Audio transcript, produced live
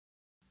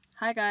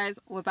Hi guys,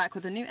 we're back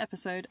with a new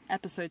episode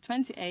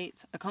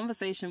 28, a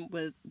conversation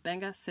with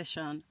Benga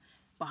Sishan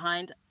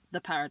behind The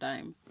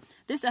Paradigm.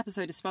 This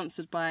episode is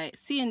sponsored by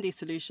C&D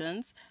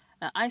Solutions,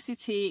 an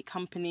ICT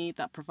company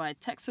that provide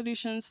tech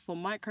solutions for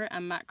micro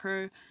and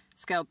macro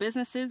scale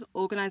businesses,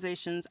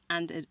 organizations,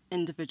 and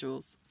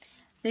individuals.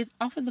 They've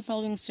offered the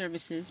following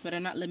services, but are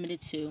not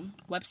limited to: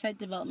 website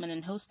development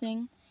and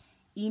hosting,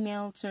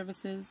 email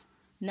services,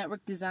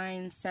 network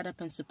design, setup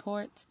and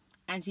support,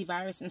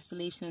 antivirus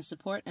installation and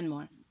support, and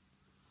more.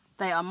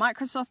 They are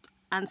Microsoft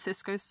and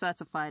Cisco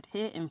certified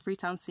here in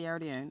Freetown, Sierra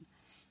Leone.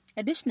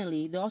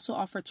 Additionally, they also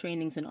offer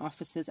trainings in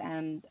offices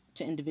and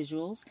to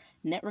individuals,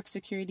 network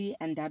security,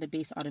 and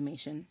database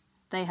automation.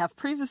 They have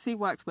previously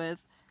worked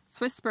with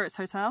Swiss Spirits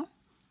Hotel,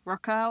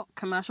 Rockout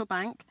Commercial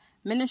Bank,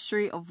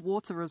 Ministry of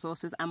Water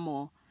Resources, and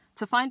more.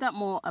 To find out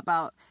more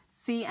about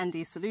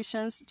C&D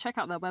Solutions, check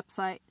out their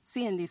website,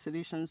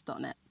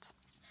 cndsolutions.net.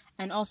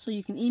 And also,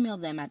 you can email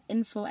them at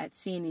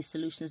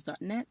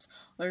info@cndesolutions.net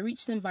or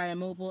reach them via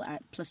mobile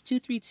at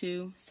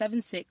 +232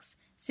 76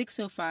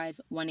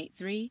 605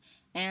 183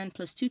 and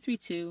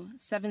 +232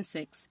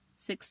 76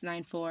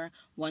 694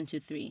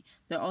 123.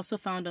 They're also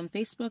found on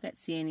Facebook at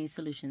C&D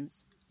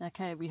Solutions.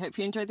 Okay, we hope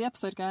you enjoyed the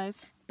episode,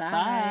 guys.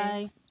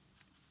 Bye.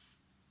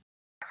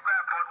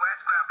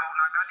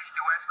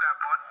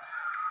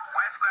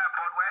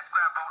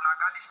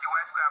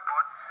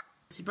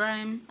 This is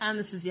Ibrahim. And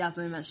this is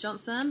Yasmin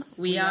Metz-Johnson.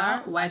 We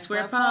are Y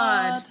Square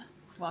Pod.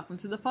 Welcome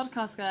to the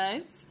podcast,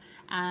 guys.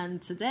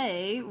 And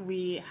today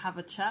we have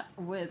a chat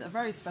with a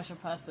very special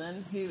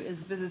person who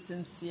is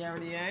visiting Sierra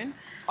Leone.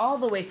 All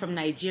the way from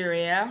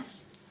Nigeria.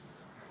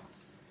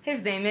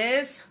 His name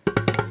is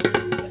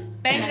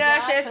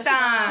Benga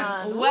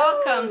Sishan.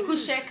 Welcome,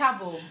 Kushe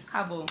Kabo.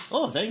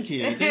 Oh, thank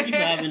you. Thank you for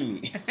having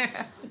me.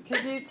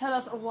 Could you tell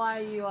us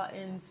why you are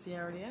in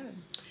Sierra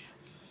Leone?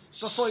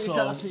 Before you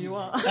tell us who you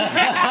are.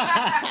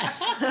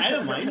 I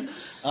don't mind.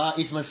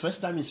 It's my first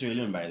time in Sierra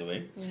Leone, by the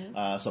way.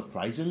 Mm-hmm.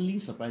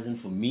 Surprising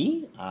for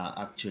me,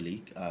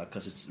 actually,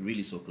 because it's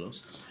really so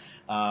close.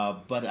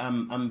 But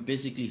I'm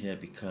basically here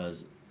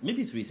because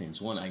maybe three things.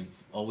 One,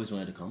 I've always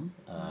wanted to come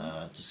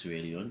to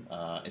Sierra Leone,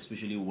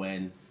 especially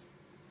when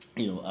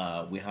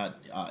we had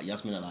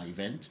Yasmin at our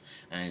event,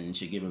 and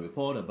she gave a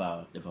report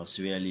about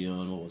Sierra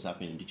Leone, what was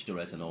happening in digital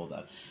rights and all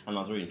that, and I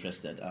was very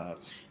interested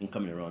in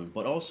coming around.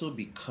 But also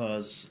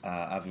because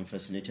I've been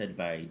fascinated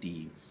by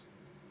the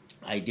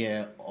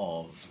idea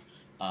of,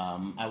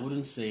 I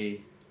wouldn't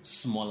say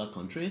smaller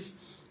countries,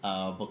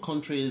 but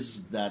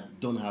countries that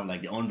don't have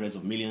like the hundreds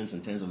of millions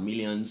and tens of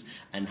millions,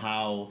 and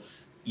how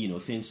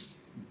things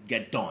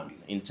get done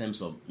in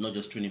terms of not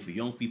just training for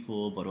young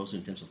people, but also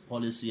in terms of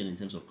policy and in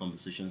terms of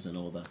conversations and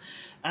all that.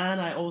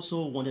 And I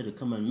also wanted to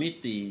come and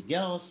meet the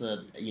girls at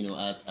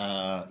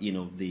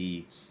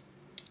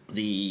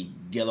the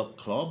Girl Up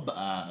Club,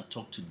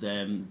 talk to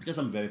them, because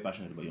I'm very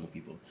passionate about young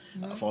people,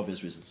 for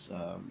obvious reasons.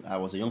 I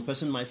was a young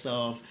person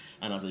myself,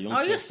 and as a young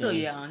person... You're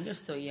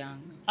still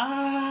young.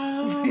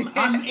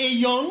 I'm a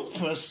young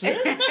person.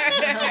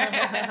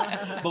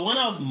 But when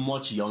I was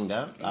much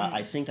younger,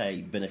 I think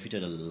I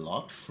benefited a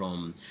lot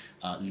from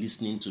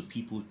listening to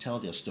people tell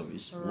their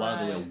stories while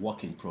they were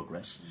work in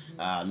progress.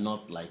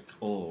 Not like,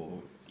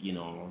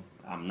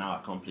 I'm now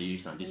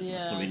accomplished and this is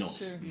my story. No,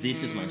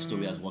 this is my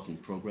story as work in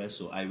progress.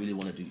 So I really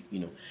wanted to,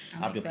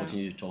 have the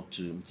opportunity to talk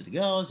to the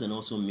girls and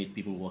also meet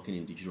people working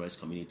in the digital rights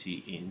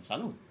community in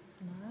Salone.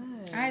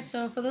 Nice. All right,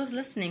 so for those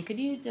listening, could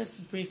you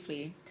just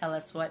briefly tell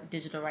us what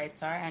digital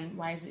rights are and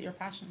why is it your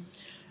passion?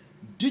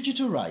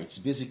 Digital rights,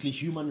 basically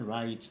human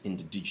rights in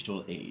the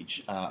digital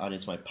age. And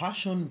it's my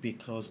passion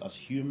because as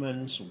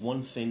humans,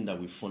 one thing that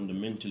we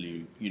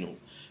fundamentally,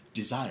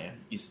 desire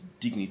is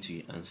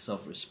dignity and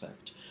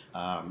self-respect.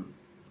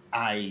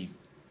 I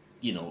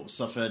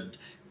suffered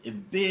a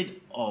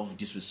bit of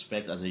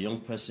disrespect as a young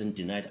person,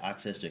 denied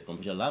access to a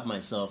computer lab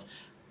myself,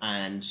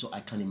 and so I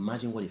can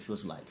imagine what it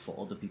feels like for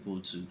other people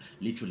to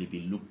literally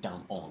be looked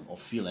down on or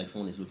feel like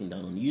someone is looking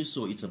down on you.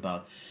 So it's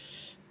about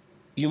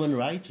human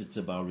rights, it's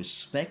about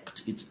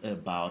respect, it's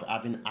about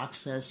having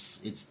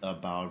access, it's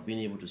about being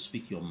able to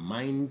speak your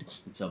mind,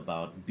 it's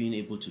about being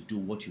able to do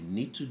what you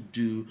need to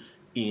do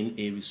in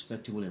a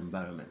respectable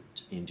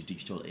environment in the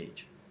digital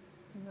age.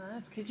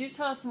 Nice. Could you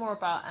tell us more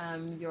about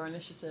your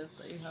initiative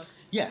that you have?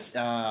 Yes.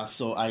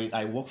 So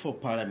I work for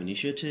Paradigm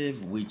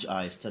Initiative, which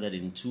I started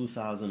in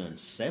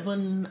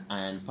 2007.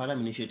 And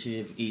Paradigm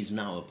Initiative is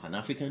now a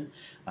Pan-African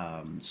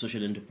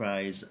social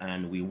enterprise,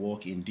 and we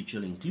work in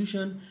digital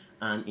inclusion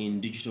and in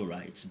digital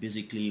rights.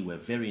 Basically, we're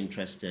very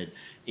interested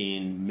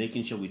in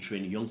making sure we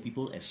train young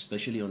people,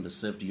 especially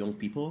underserved young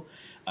people,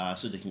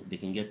 so they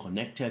can get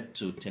connected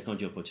to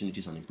technology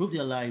opportunities and improve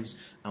their lives.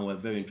 And we're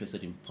very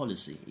interested in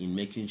policy, in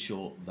making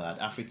sure that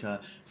Africa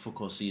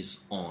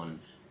focuses on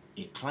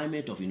a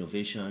climate of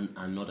innovation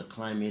and not a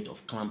climate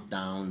of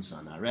clampdowns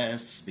and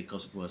arrests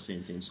because people are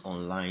saying things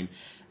online.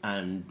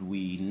 And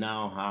we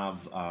now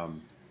have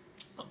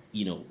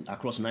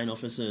across 9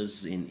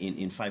 offices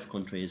in 5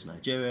 countries: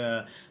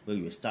 Nigeria, where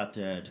we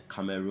started,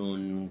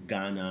 Cameroon,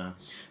 Ghana,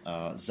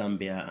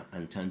 Zambia,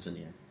 and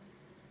Tanzania.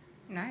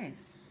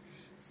 Nice.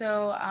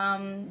 So,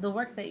 the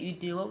work that you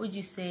do, what would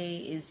you say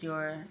is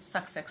your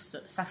success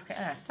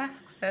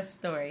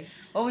story?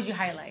 What would you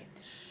highlight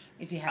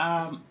if you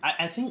have to?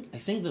 I think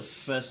the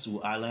first we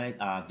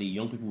highlight are the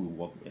young people we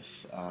work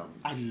with.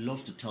 I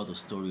love to tell the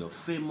story of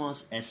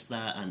Famous,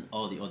 Esther, and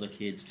all the other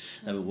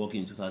kids that were working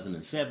in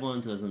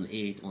 2007,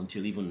 2008,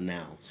 until even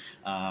now.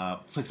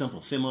 For example,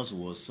 Famous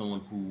was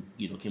someone who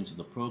came to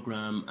the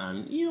program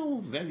and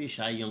very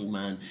shy young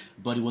man,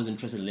 but he was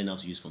interested in learning how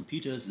to use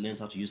computers. Learned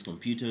how to use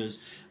computers.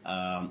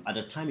 At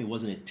the time, it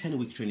wasn't a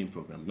 10-week training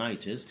program. Now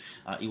it is.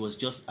 It was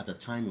just at the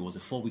time it was a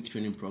 4-week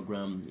training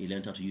program. He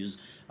learned how to use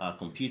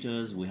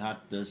computers. We had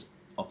this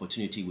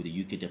opportunity with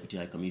the UK Deputy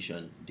High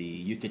Commission,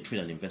 the UK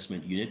Trade and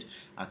Investment Unit,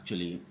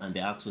 actually, and they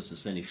asked us to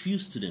send a few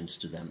students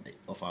to them,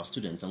 of our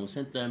students, and we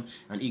sent them,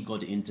 and he got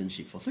the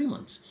internship for 3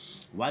 months.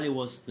 While he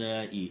was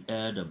there, he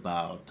heard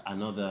about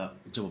another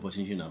job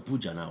opportunity in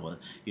Abuja now,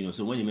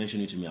 so when he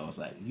mentioned it to me, I was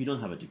like, you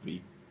don't have a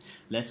degree.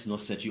 Let's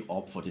not set you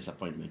up for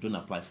disappointment. Don't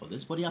apply for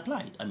this. But he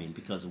applied,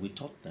 because we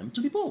taught them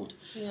to be bold.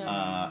 He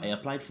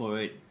applied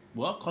for it.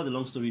 Well, cut the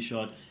long story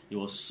short, he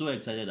was so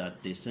excited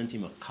that they sent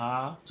him a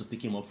car to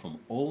pick him up from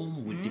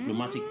home with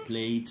diplomatic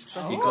plates.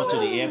 He got to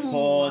the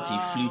airport, he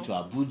flew to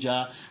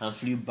Abuja and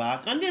flew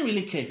back, and didn't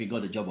really care if he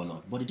got the job or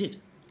not. But he did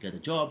get the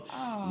job.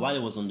 While he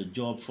was on the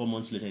job, 4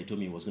 months later, he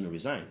told me he was going to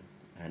resign.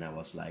 And I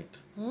was like,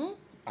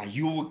 are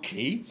you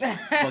okay?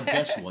 But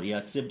guess what? He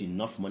had saved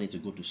enough money to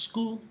go to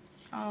school,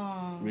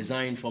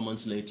 resigned 4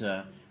 months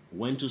later,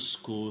 went to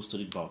school,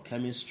 studied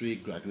biochemistry,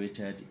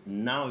 graduated.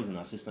 Now he's an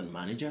assistant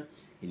manager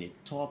in a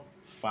top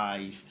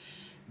 5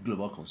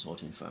 global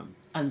consulting firm.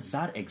 And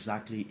that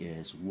exactly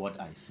is what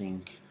I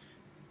think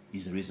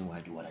is the reason why I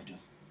do what I do.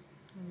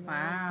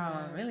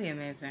 Wow, really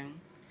amazing.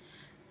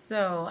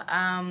 So,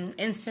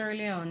 in Sierra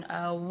Leone,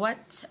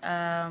 what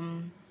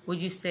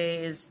would you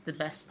say is the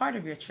best part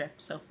of your trip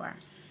so far?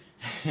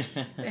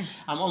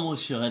 I'm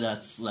almost sure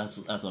that's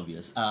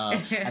obvious. I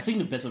think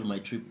the best part of my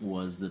trip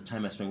was the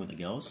time I spent with the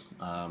girls.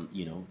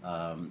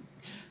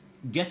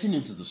 Getting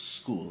into the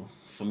school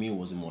for me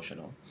was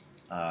emotional.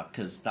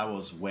 Because that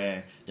was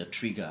where the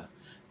trigger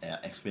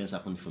experience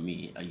happened for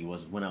me. It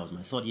was when I was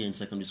my third year in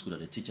secondary school that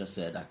the teacher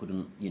said I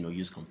couldn't,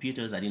 use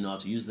computers. I didn't know how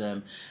to use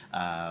them,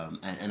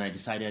 and I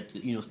decided,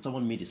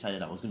 stubborn me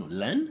decided I was going to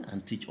learn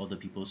and teach other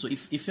people. So it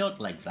felt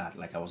like that,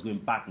 like I was going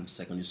back into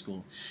secondary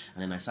school.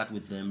 And then I sat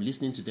with them,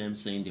 listening to them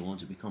saying they want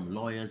to become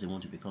lawyers, they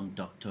want to become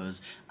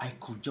doctors. I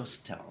could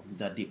just tell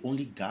that the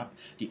only gap,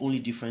 the only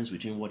difference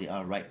between what they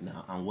are right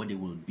now and what they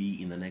will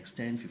be in the next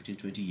 10, 15,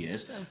 20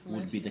 years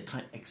would be the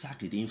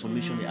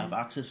information they have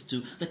access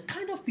to, the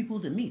kind of people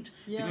they meet.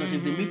 Because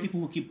if they meet people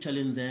who keep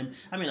telling them,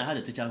 I had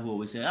a teacher who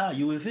always said,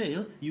 you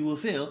will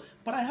fail.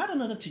 But I had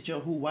another teacher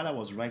who, while I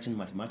was writing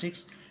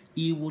mathematics,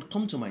 he would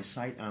come to my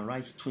side and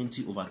write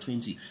 20 over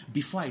 20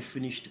 before I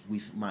finished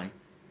with my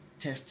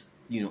test,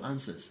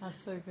 answers. That's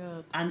so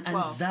good. And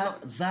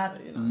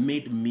that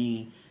made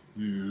me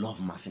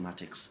love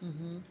mathematics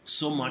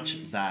so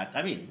much that,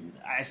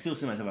 I still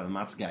see myself as a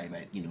maths guy,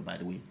 by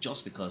the way,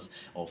 just because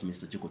of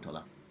Mr.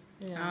 Jukotola.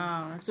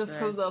 Yeah. Just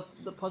because of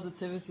the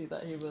positivity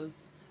that he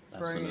was.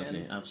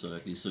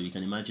 Absolutely. So you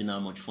can imagine how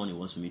much fun it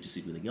was for me to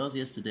sit with the girls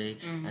yesterday,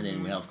 and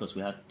then we had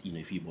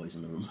a few boys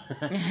in the room,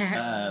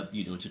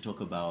 to talk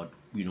about,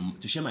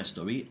 to share my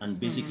story and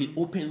basically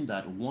open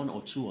that 1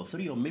 or 2 or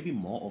 3 or maybe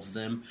more of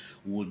them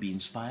will be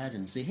inspired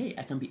and say, hey,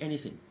 I can be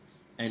anything.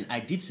 And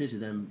I did say to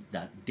them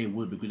that they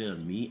will be greater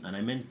than me, and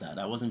I meant that.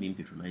 I wasn't being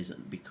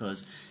patronizing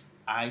because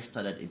I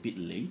started a bit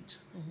late,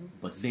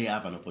 but they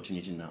have an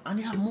opportunity now, and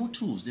they have more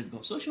tools. They've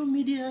got social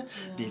media,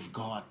 they've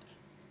got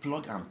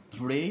plug and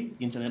play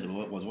internet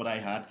was what I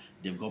had.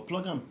 They've got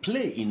plug and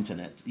play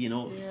internet.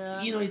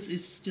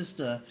 It's just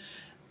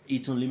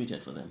it's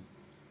unlimited for them.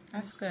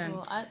 That's good.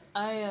 Well,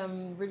 I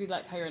really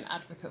like how you're an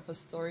advocate for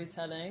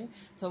storytelling.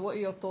 So, what are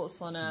your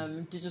thoughts on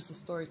digital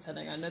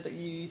storytelling? I know that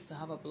you used to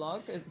have a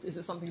blog. Is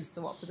it something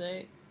still up to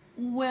date?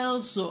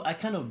 Well, so I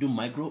kind of do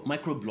micro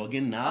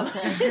blogging now,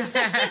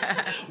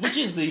 which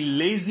is the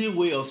lazy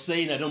way of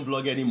saying I don't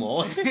blog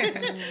anymore.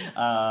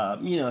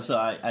 So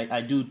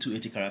I do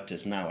 280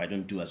 characters now. I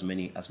don't do as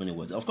many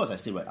words. Of course, I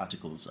still write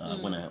articles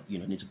when I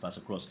need to pass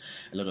across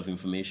a lot of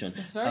information.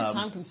 It's very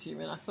time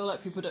consuming. I feel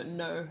like people don't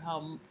know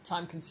how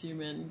time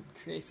consuming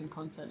creating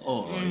content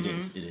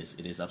is.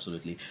 It is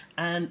absolutely.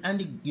 And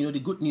the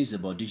good news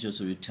about digital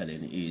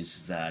storytelling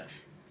is that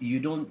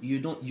you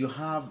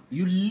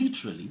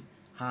literally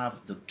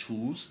have the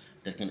tools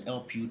that can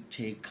help you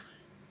take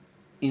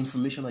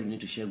information that you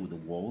need to share with the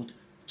world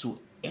to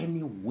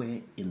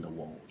anywhere in the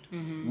world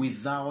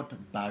without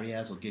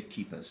barriers or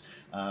gatekeepers.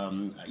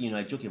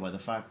 I joke about the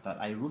fact that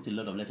I wrote a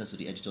lot of letters to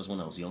the editors when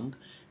I was young.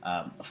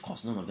 Of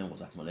course, none of them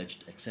was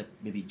acknowledged except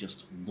maybe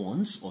just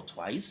once or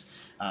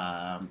twice.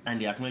 And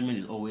the acknowledgement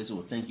is always,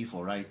 thank you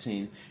for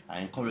writing.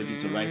 I encourage you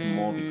to write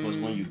more because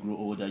when you grow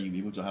older, you'll be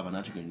able to have an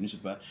article in the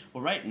newspaper.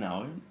 But right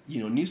now,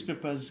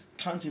 newspapers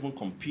can't even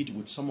compete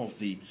with some of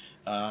the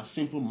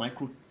simple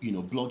micro,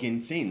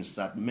 blogging things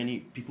that many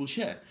people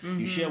share.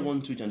 You share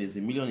one tweet and there's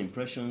 1 million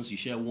impressions. You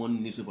share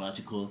one newspaper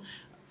article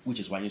which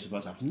is why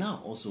newspapers have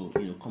now also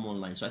come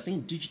online. So I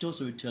think digital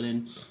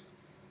storytelling,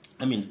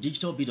 the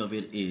digital bit of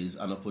it is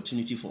an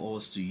opportunity for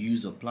us to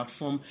use a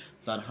platform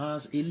that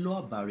has a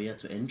lower barrier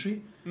to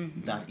entry,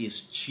 that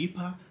is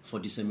cheaper for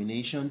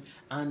dissemination,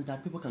 and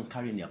that people can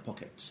carry in their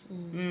pockets,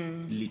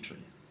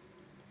 literally.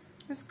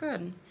 That's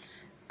good.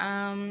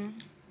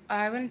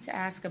 I wanted to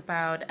ask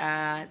about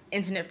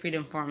Internet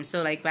Freedom Forum.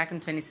 So, like, back in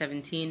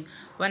 2017,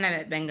 when I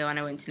met Benga, when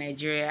I went to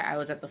Nigeria, I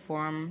was at the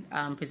forum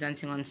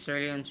presenting on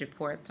Sierra Leone's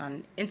report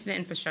on internet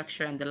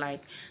infrastructure and the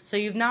like. So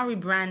you've now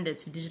rebranded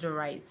to Digital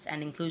Rights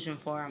and Inclusion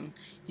Forum. Do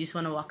you just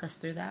want to walk us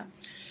through that?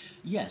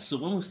 Yes, so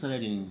when we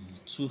started in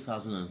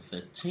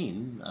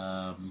 2013,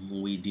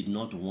 we did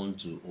not want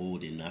to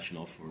hold a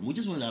national forum. We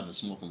just wanted to have a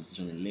small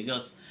conversation in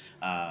Lagos.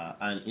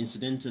 And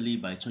incidentally,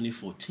 by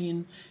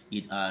 2014,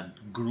 it had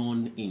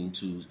grown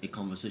into a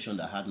conversation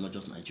that had not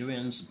just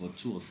Nigerians, but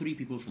 2 or 3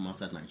 people from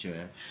outside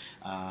Nigeria.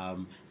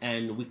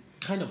 And we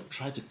kind of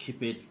tried to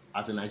keep it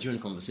as a Nigerian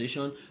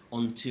conversation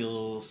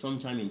until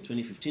sometime in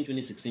 2015,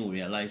 2016, we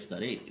realized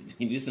that, hey,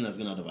 this thing has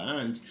gone out of our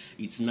hands.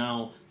 It's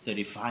now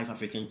 35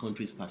 African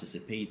countries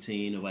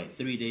participating over a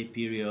 3-day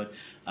period.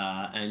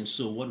 And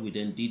so what we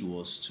then did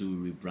was to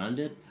rebrand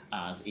it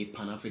as a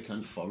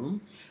Pan-African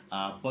forum.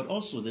 But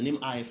also the name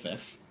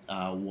IFF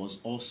was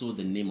also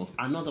the name of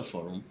another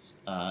forum,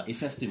 a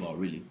festival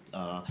really,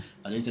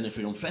 an Internet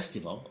Freedom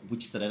Festival,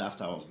 which started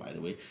after us, by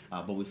the way.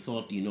 But we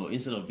thought,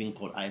 instead of being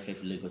called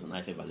IFF Lagos and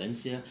IFF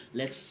Valencia,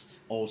 let's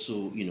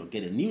also,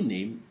 get a new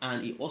name.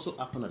 And it also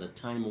happened at a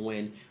time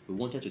when we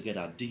wanted to get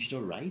our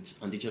digital rights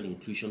and digital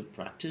inclusion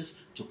practice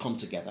to come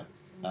together.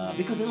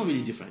 Because they're not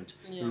really different.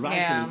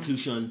 Rights and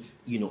inclusion,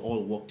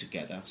 all work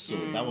together. So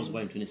that was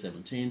why in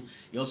 2017,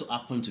 it also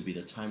happened to be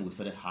the time we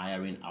started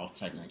hiring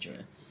outside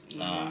Nigeria.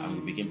 And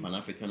we became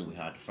Pan-African. We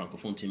had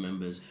Francophone team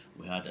members.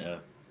 We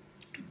had,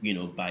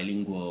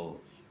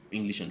 bilingual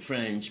English and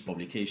French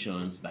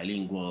publications,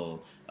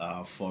 bilingual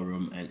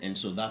forum. And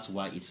so that's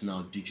why it's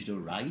now Digital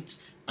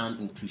Rights and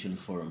Inclusion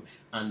Forum.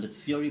 And the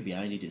theory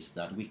behind it is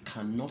that we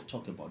cannot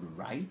talk about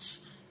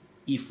rights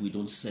if we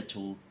don't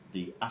settle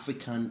the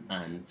African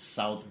and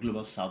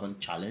global southern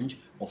challenge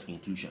of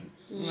inclusion.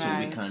 Right. So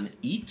we can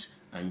eat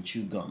and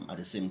chew gum at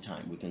the same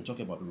time. We can talk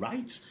about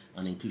rights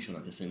and inclusion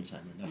at the same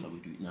time. And that's how we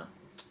do it now.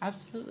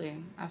 Absolutely.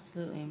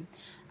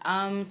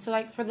 So,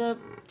 like, for the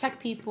tech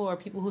people or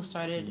people who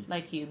started,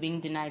 like you, being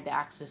denied the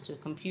access to a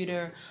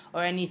computer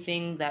or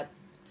anything that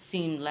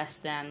seemed less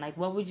than, like,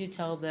 what would you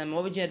tell them?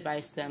 What would you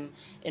advise them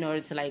in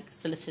order to, like,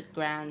 solicit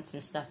grants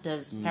and stuff?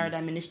 Does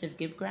Paradigm Initiative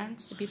give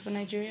grants to people in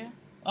Nigeria?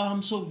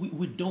 So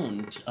we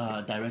don't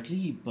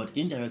directly, but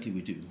indirectly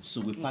we do.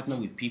 So we partner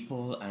with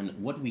people, and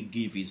what we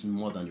give is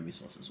more than the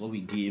resources. What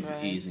we give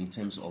is in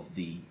terms of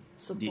the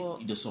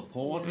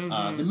support,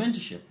 the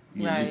mentorship.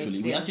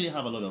 Literally, we actually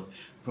have a lot of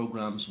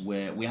programs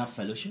where we have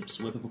fellowships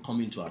where people come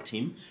into our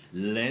team,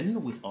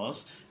 learn with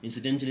us.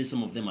 Incidentally,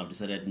 some of them have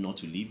decided not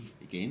to leave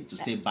again, to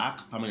stay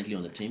back permanently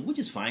on the team, which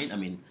is fine. I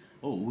mean,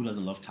 who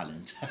doesn't love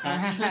talent?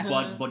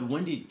 But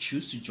when they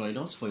choose to join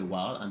us for a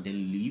while and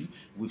then leave,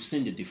 we've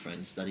seen the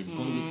difference, that they've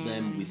gone with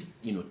them with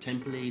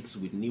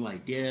templates, with new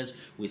ideas,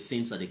 with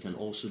things that they can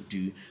also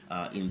do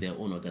in their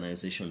own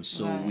organization.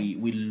 So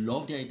we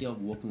love the idea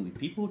of working with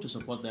people to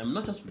support them,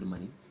 not just with the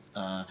money.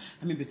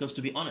 Because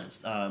to be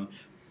honest,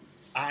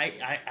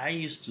 I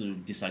used to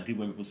disagree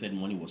when people said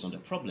money was not a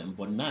problem,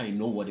 but now I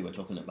know what they were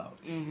talking about.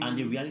 And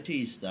the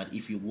reality is that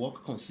if you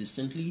work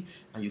consistently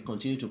and you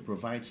continue to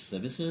provide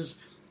services,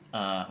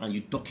 and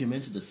you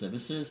document the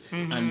services,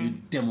 and you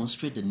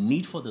demonstrate the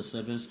need for the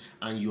service,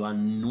 and you are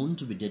known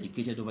to be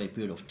dedicated over a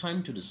period of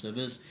time to the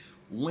service,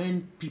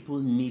 when people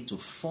need to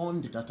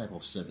fund that type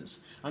of service.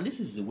 And this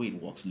is the way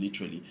it works,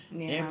 literally.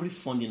 Every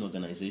funding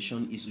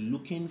organization is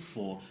looking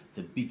for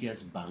the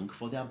biggest bang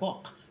for their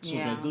buck. So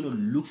they're going to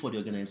look for the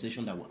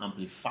organization that will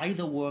amplify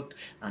the work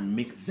and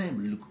make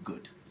them look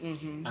good.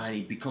 And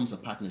it becomes a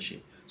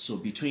partnership. So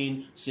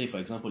between, say, for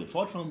example, a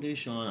Ford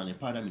Foundation and a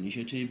Paradigm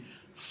Initiative,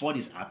 Ford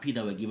is happy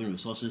that we're giving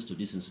resources to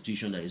this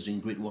institution that is doing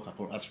great work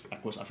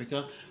across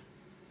Africa.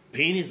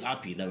 Payne is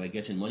happy that we're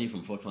getting money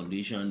from Ford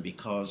Foundation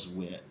because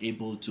we're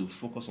able to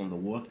focus on the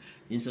work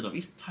instead of,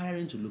 it's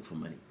tiring to look for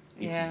money.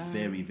 It's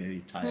very,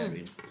 very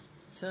tiring.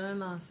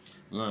 Telling us.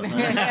 But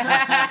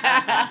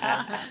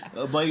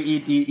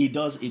it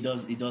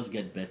does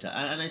get better,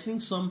 and I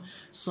think some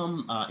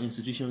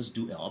institutions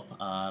do help.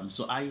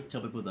 So I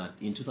tell people that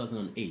in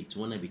 2008,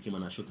 when I became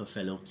an Ashoka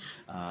Fellow,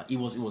 it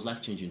was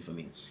life-changing for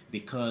me,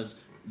 because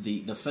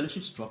the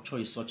fellowship structure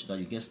is such that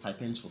you get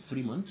stipends for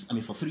 3 months. I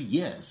mean, for 3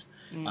 years.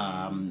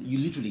 You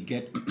literally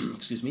get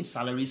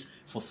salaries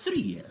for 3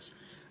 years,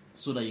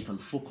 so that you can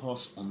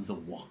focus on the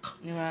work.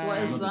 Right. What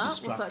is that? What's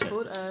that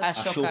called?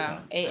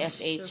 Ashoka.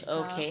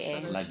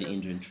 Ashoka. Like the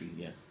Indian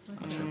tree,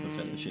 Ashoka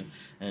Fellowship.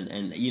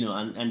 And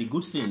the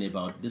good thing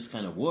about this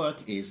kind of work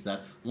is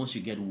that once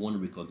you get one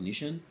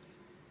recognition,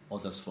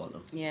 others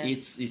follow.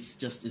 Yes. It's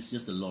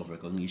just a law of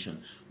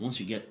recognition. Once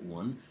you get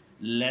one,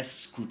 less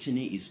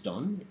scrutiny is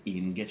done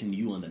in getting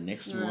you on the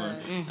next one,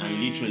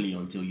 and literally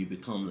until you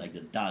become like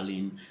the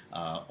darling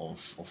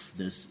of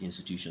these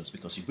institutions,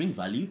 because you bring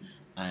value.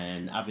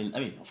 And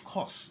of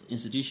course,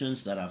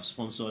 institutions that have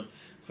sponsored,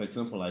 for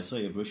example, I saw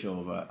a brochure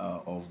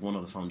of one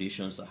of the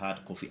foundations that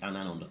had Kofi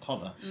Annan on the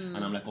cover,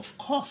 and I'm like, of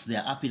course,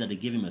 they're happy that they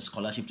gave him a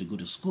scholarship to go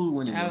to school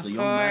when he was a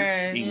young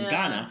man in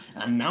Ghana,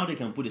 and now they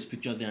can put his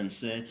picture there and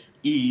say,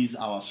 he's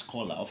our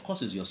scholar. Of course,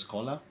 he's your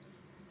scholar,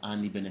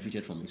 and he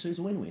benefited from it. So it's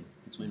a win-win.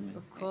 It's win-win.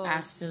 Of course.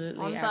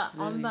 Absolutely.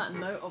 On that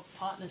note of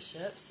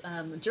partnerships,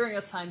 during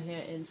your time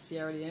here in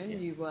Sierra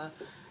Leone, you were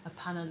a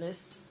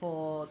panelist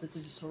for the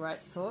Digital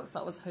Rights Talks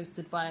that was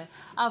hosted by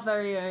our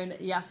very own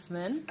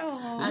Yasmin.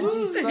 And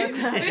you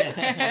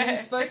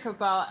spoke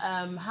about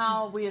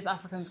how we as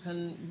Africans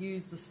can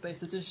use the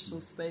digital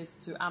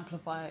space, to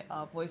amplify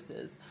our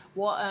voices.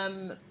 What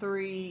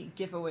 3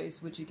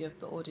 giveaways would you give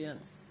the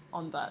audience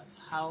on that?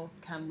 How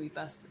can we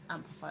best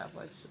amplify our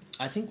voices?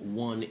 I think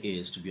one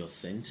is to be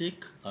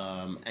authentic.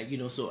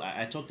 So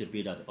I talked a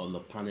bit on the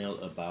panel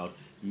about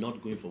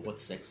not going for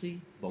what's sexy,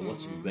 but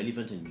what's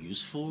relevant and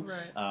useful.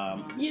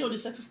 Right. The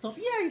sexy stuff,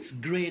 it's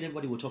great,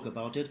 everybody will talk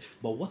about it,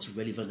 but what's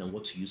relevant and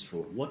what's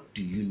useful? What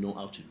do you know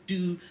how to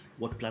do?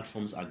 What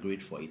platforms are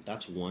great for it?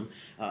 That's one.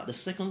 The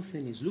second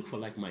thing is look for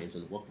like minds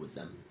and work with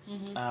them.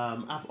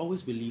 I've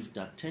always believed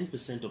that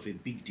 10% of a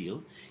big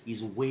deal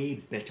is way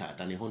better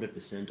than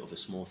 100% of a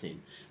small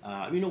thing.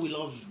 We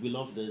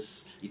love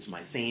this, it's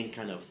my thing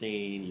kind of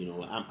thing.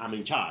 I'm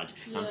in charge.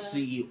 I'm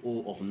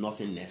CEO of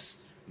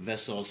nothingness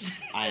versus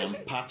I am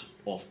part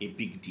of a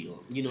big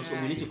deal. So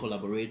we need to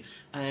collaborate.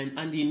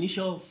 And the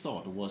initial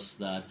thought was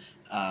that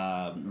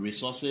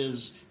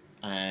resources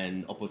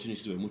and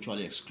opportunities were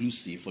mutually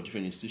exclusive for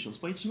different institutions,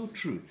 but it's not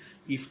true.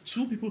 If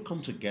 2 people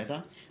come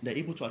together, they're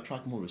able to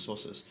attract more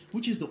resources,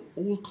 which is the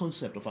old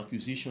concept of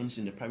acquisitions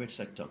in the private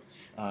sector.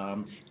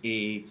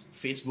 A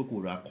Facebook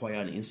will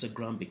acquire an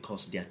Instagram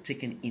because they are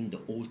taking in the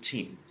whole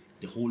team,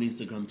 the whole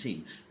Instagram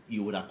team.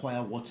 You would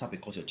acquire WhatsApp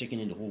because you're taking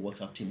in the whole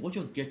WhatsApp team. What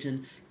you're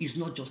getting is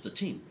not just the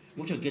team.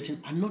 What you're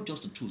getting are not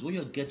just the tools. What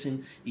you're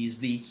getting is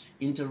the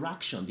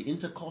interaction, the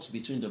intercourse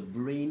between the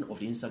brain of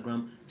the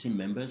Instagram team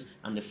members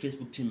and the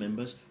Facebook team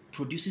members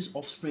produces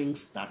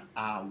offsprings that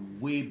are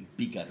way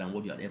bigger than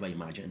what you had ever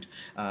imagined.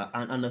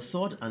 And the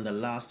third and the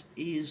last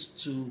is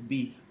to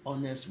be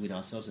honest with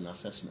ourselves in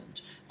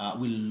assessment.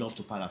 We love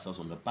to pat ourselves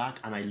on the back,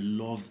 and I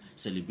love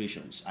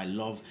celebrations. I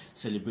love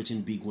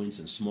celebrating big wins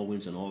and small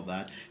wins and all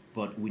that.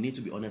 But we need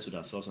to be honest with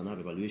ourselves and have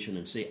evaluation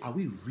and say, are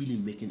we really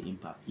making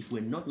impact? If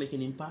we're not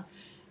making impact,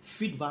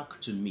 feedback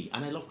to me,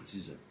 and I love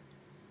criticism.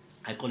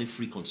 I call it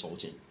free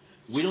consulting.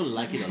 We don't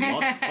like it a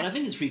lot, but I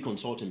think it's free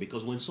consulting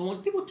because when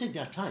people take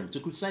their time to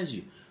criticize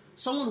you,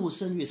 someone will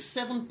send you a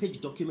 7-page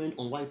document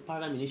on why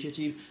Paradigm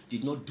Initiative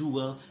did not do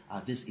well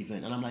at this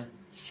event. And I'm like,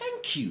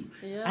 thank you.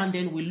 Yeah. And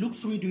then we look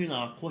through during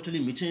our quarterly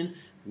meeting,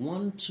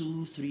 1,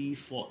 2, 3,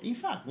 4. In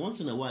fact, once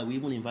in a while, we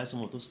even invite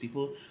some of those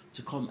people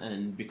to come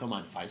and become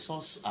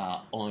advisors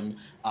on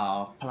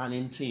our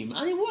planning team.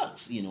 And it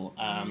works,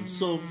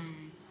 So,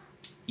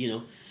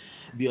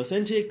 be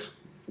authentic,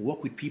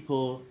 work with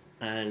people,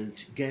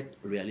 and get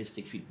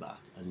realistic feedback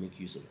and make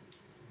use of it.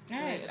 All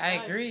right,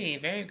 I agree.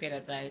 Very great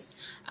advice.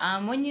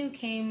 When you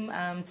came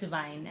to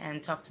Vine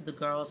and talked to the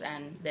girls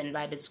and the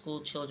invited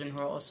school children who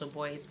are also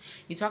boys,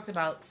 you talked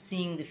about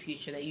seeing the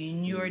future, that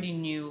you already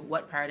knew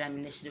what Paradigm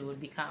Initiative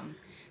would become.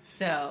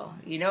 So,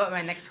 you know what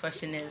my next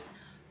question is?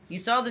 You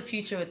saw the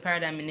future with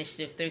Paradigm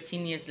Initiative.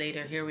 13 years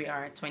later, here we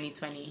are,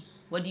 2020.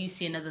 What do you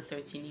see another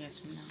 13 years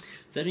from now?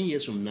 13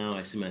 years from now,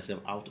 I see myself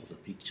out of the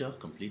picture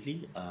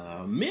completely.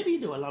 Maybe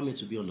they'll allow me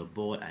to be on the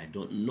board. I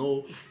don't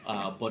know.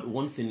 But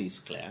one thing is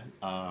clear.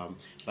 By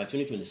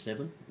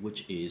 2027,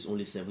 which is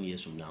only 7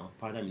 years from now,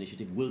 Paradigm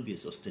Initiative will be a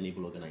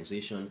sustainable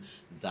organization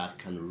that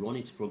can run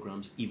its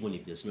programs even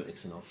if there's no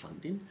external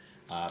funding,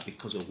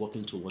 because we're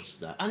working towards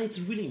that. And it's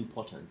really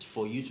important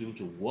for you to be able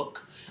to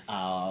work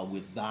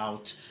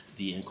without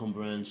the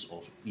encumbrance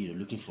of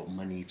looking for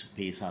money to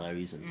pay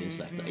salaries and things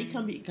like that. It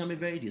can be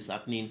very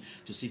disheartening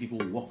to see people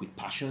work with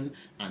passion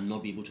and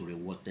not be able to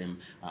reward them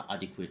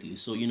adequately.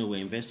 So we're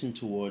investing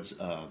towards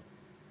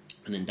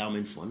an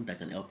endowment fund that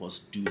can help us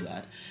do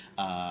that.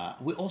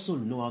 We also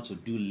know how to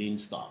do lean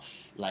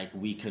stuff. Like,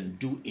 we can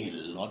do a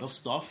lot of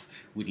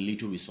stuff with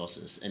little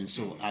resources, and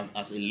so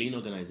as a lean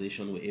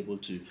organization, we're able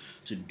to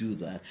do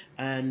that.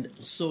 And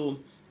so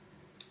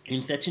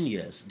in 13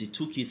 years, the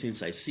 2 key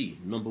things I see.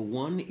 Number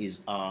one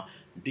is our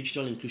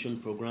digital inclusion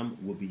program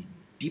will be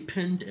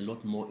deepened a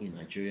lot more in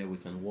Nigeria. We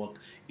can work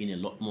in a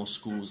lot more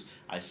schools.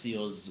 I see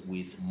us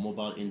with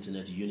mobile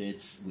internet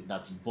units,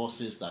 that's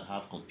buses that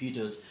have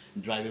computers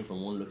driving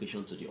from one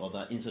location to the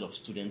other instead of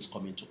students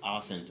coming to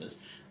our centers.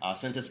 Our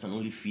centers can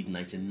only feed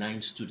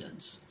 99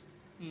 students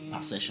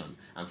per session,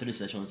 and 3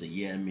 sessions a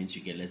year means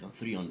you get less than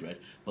 300.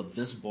 But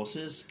these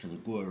buses can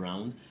go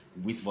around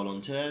with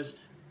volunteers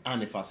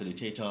and a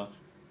facilitator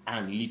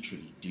and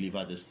literally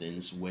deliver these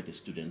things where the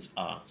students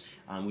are.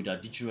 And with our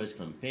DTRS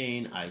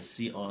campaign, I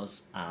see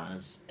us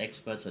as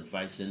experts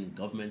advising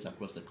governments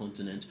across the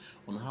continent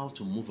on how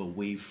to move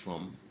away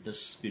from the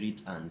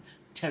spirit and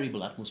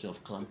terrible atmosphere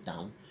of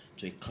clampdown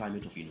to a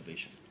climate of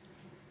innovation.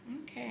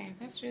 Okay,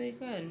 that's really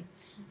good.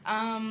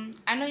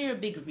 I know you're a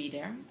big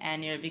reader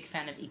and you're a big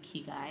fan of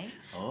Ikigai.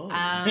 Oh.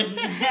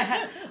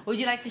 Would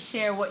you like to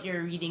share what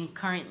you're reading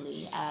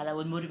currently that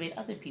would motivate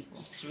other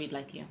people to read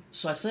like you?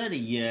 So I started the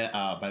year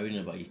by reading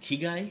about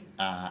Ikigai,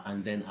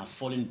 and then I've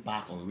fallen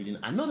back on reading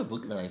another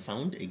book that I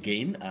found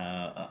again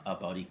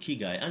about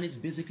Ikigai, and it's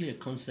basically a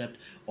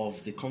concept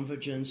of the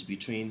convergence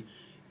between,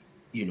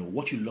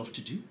 what you love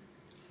to do,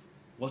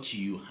 what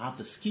you have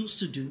the skills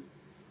to do,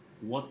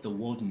 what the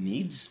world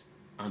needs,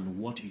 and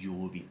what you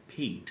will be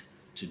paid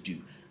to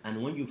do.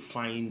 And when you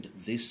find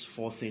these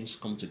four things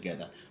come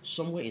together,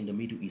 somewhere in the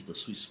middle is the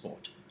sweet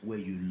spot where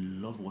you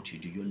love what you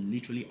do. You're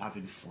literally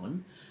having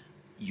fun,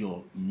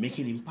 you're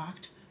making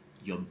impact,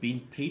 you're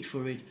being paid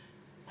for it,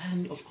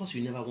 and of course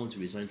you never want to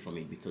resign from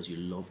it because you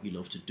love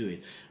to do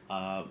it.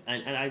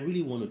 And I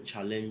really want to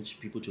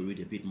challenge people to read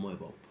a bit more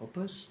about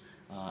purpose.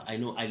 I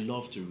know I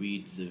love to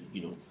read the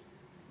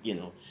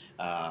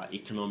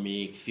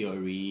economic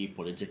theory,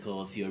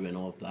 political theory, and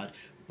all of that.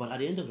 But at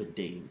the end of the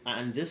day,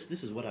 and this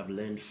is what I've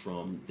learned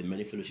from the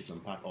many fellowships I'm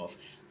part of,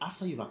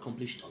 after you've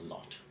accomplished a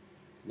lot,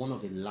 one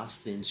of the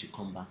last things you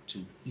come back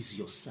to is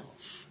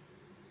yourself.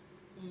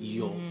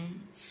 Your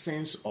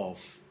sense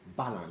of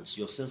balance,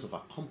 your sense of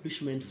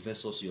accomplishment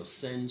versus your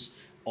sense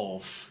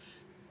of,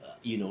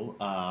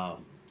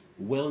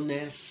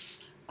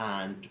 wellness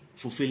and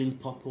fulfilling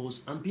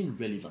purpose and being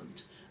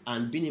relevant.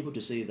 And being able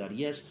to say that,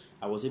 yes,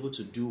 I was able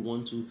to do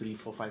 1, 2, 3,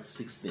 4, 5,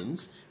 6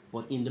 things,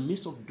 but in the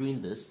midst of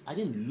doing this, I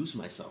didn't lose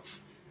myself.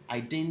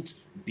 I didn't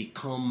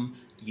become,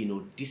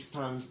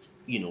 distanced,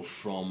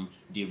 from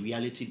the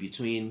reality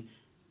between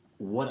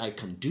what I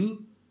can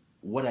do,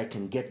 what I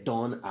can get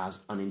done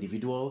as an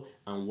individual,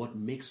 and what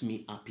makes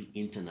me happy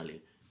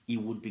internally.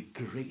 It would be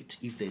great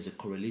if there's a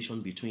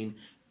correlation between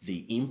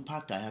the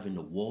impact I have in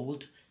the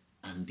world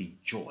and the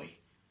joy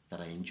that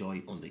I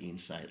enjoy on the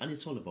inside. And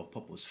it's all about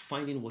purpose,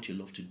 finding what you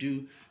love to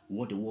do,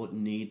 what the world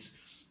needs.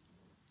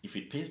 If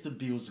it pays the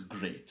bills,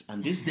 great.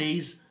 And these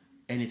days,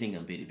 anything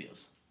can pay the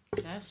bills.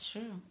 That's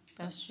true.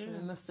 That's true.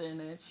 In this day and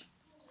age,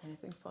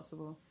 anything's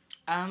possible.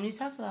 You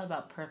talked a lot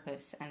about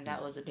purpose, and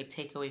that was a big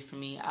takeaway for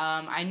me.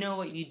 I know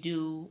what you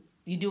do.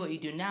 You do what you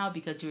do now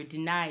because you were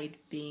denied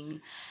being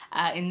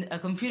in a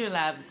computer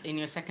lab in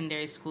your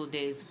secondary school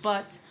days.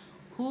 But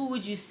who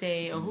would you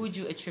say, or who would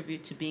you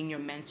attribute to being your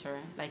mentor,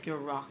 like your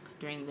rock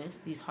during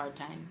these hard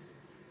times?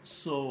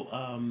 So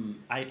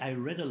I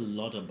read a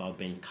lot about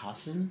Ben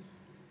Carson.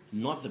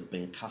 Not the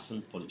Ben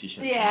Carson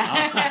politician.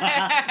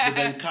 Yeah. The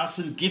Ben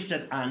Carson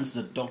gifted hands,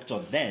 the doctor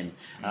then.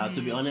 To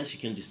be honest, you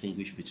can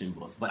distinguish between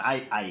both. But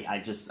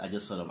I just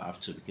sort of have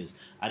to, because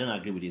I don't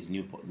agree with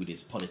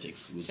his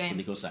politics, with the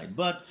political side.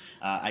 But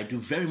I do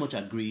very much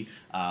agree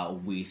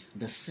with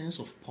the sense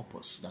of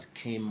purpose that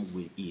came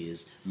with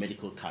his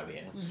medical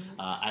career.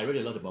 I read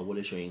a lot about Wole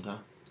Soyinka,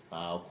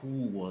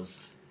 who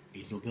was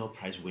a Nobel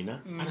Prize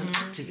winner and an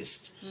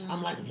activist.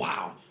 I'm like,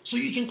 wow. So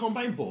you can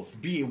combine both,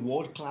 be a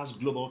world-class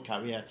global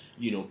career,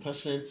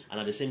 person, and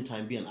at the same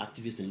time be an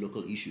activist in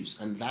local issues.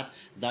 And that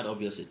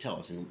obviously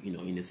tells,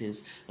 in the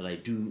things that I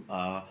do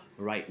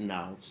right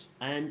now.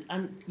 And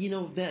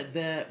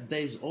there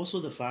is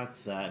also the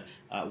fact that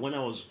when I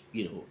was,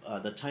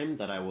 the time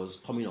that I was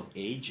coming of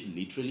age,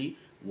 literally,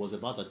 was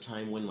about the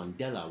time when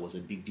Mandela was a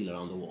big deal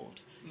around the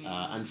world.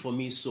 And for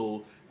me,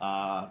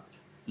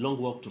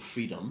 Long Walk to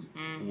Freedom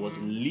was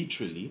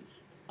literally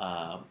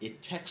a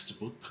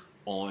textbook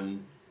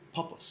on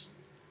purpose.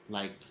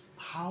 Like,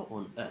 how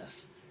on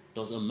earth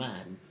does a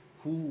man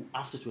who,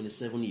 after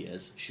 27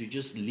 years, should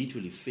just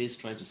literally face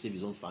trying to save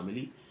his own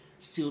family,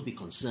 still be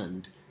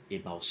concerned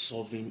about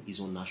solving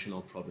his own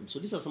national problem? So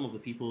these are some of the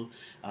people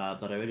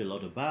that I read a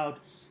lot about.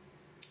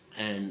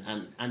 And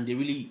they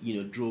really,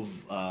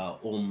 drove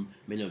home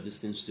many of these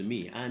things to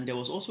me. And there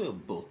was also a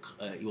book.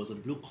 It was a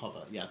blue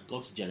cover. Yeah,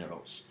 God's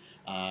Generals.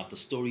 The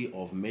story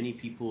of many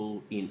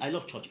people I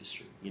love church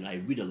history. I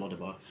read a lot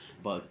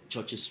about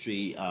church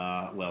history.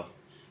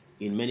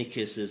 In many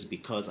cases,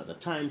 because at the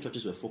time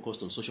churches were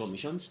focused on social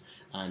missions,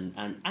 and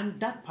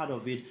that part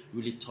of it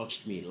really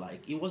touched me.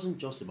 Like, it wasn't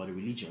just about the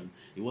religion.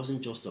 It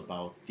wasn't just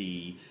about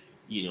the,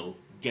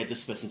 get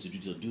this person to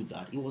do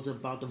that. It was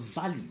about the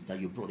value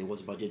that you brought. It was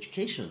about the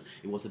education.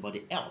 It was about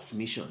the health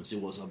missions. It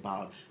was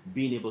about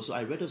being able. So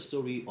I read a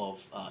story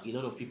of a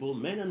lot of people,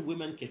 men and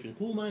women, Catherine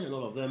Kuhlman and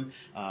all of them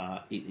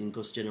in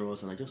God's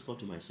Generals, and I just thought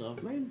to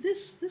myself, man,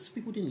 these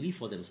people didn't live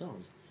for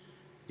themselves.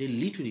 They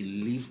literally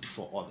lived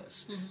for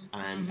others.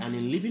 And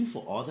in living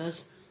for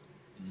others,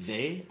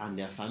 they and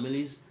their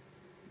families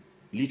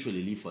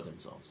literally live for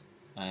themselves.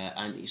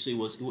 And so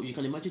you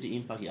can imagine the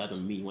impact he had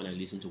on me when I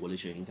listened to Wole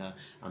Soyinka,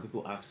 and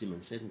people asked him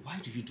and said, why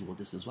do you do all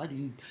these things? Why do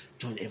you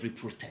join every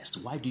protest?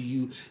 Why do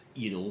you,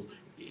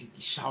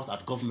 shout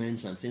at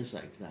governments and things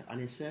like that?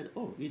 And he said,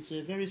 it's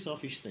a very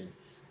selfish thing.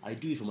 I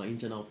do it for my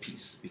internal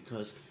peace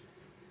because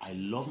I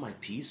love my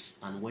peace,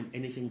 and when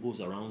anything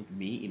goes around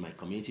me in my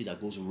community that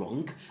goes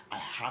wrong, I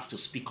have to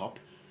speak up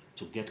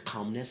to get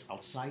calmness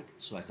outside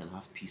so I can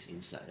have peace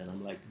inside. And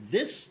I'm like,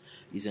 this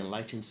is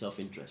enlightened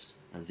self-interest,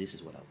 and this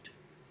is what I would do.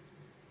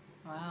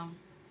 Wow.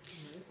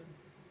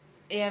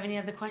 You have any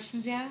other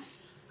questions, Yas?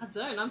 I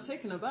don't. I'm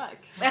taken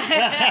aback. I'm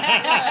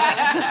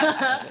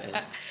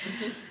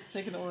just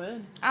taking it all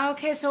in.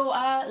 Okay, so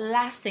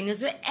last thing. Is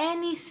there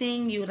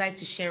anything you would like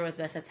to share with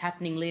us that's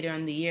happening later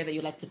in the year that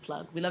you'd like to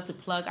plug? We love to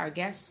plug our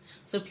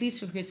guests, so please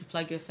feel free to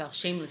plug yourself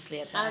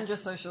shamelessly at that. And your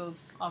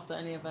socials after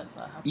any events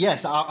that happen.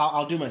 Yes,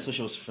 I'll do my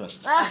socials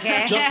first.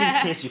 Okay. Just in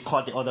case you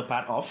caught the other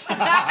part off.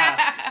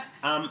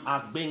 I'm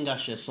at Benga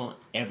Chesson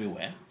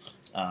everywhere.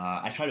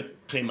 I try to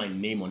claim my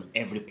name on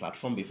every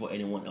platform before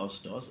anyone else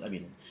does. I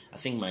mean, I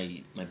think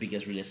my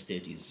biggest real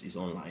estate is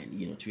online.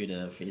 You know,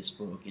 Twitter,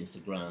 Facebook,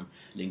 Instagram,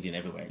 LinkedIn,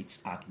 everywhere.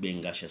 It's at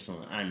Benga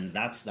Chesson, and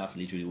that's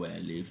literally where I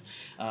live.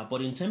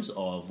 But in terms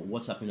of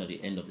what's happening at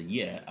the end of the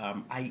year,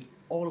 I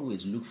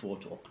always look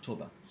forward to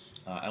October.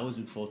 I always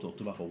look forward to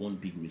October for one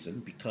big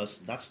reason, because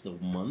that's the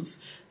month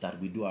that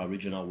we do our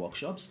regional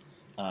workshops.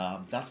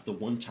 That's the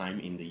one time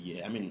in the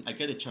year. I mean, I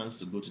get a chance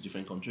to go to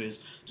different countries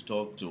to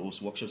talk, to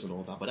host workshops and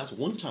all that, but that's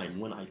one time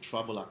when I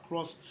travel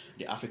across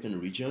the African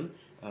region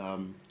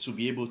to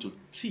be able to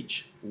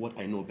teach what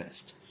I know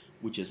best,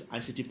 which is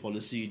ICT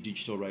policy,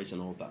 digital rights,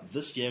 and all that.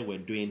 This year, we're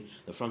doing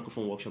the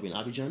Francophone workshop in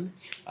Abidjan.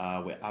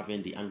 We're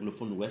having the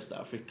Anglophone West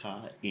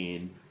Africa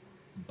in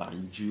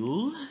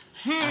Banjul.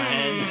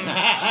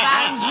 Banjul.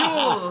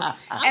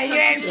 And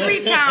you're in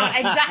Freetown,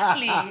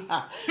 exactly.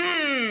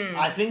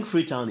 I think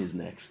Freetown is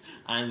next.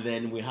 And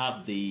then we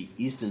have the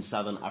East and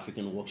Southern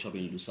African workshop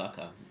in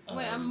Lusaka.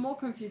 Wait, I'm more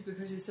confused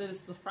because you said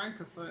it's the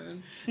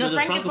Francophone. No, the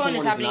Francophone is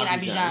one happening in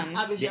Abidjan.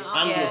 The Abidjan,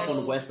 Anglophone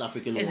yes. West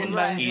African Is one in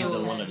is the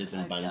Banjul. one that is in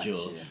I got Banjul.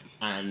 you.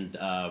 And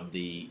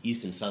the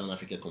East and Southern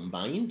Africa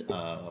combined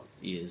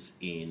is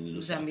in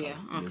Lusaka. Zambia,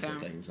 okay.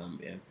 Lusaka in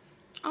Zambia.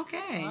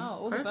 Okay. Wow,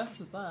 all the best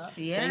with that.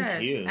 Yes,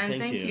 Thank you, and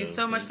thank thank you you,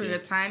 so much thank for you. your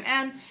time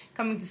and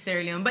coming to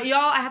Sierra Leone. But y'all,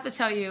 I have to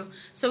tell you,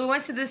 so we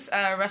went to this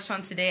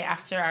restaurant today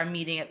after our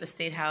meeting at the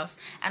State House,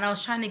 and I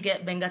was trying to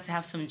get Benga to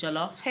have some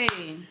jollof. Hey,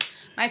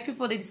 my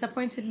people, they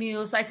disappointed me,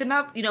 so I could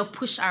not,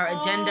 push our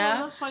agenda.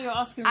 Oh, that's why you're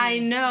asking me. I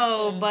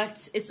know,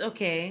 but it's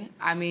okay.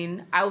 I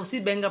mean, I will see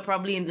Benga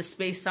probably in the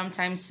space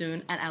sometime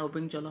soon, and I will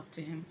bring jollof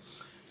to him.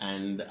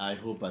 And I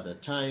hope at the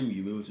time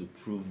you'll be able to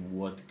prove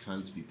what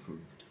can't be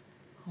proved.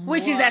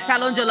 Which is that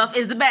Salon Jollof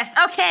is the best.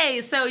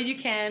 Okay, so you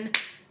can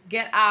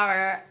get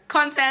our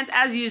content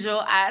as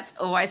usual at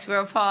White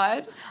Square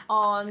Pod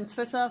on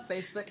Twitter,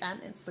 Facebook,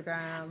 and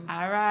Instagram.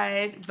 All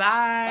right,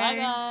 bye. Bye,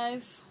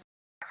 guys.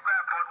 West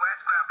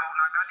Square Boat,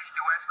 now got this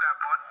the West Square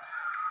Boat.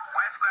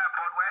 West Square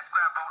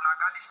Boat, now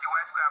got this the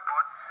West Square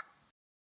Boat.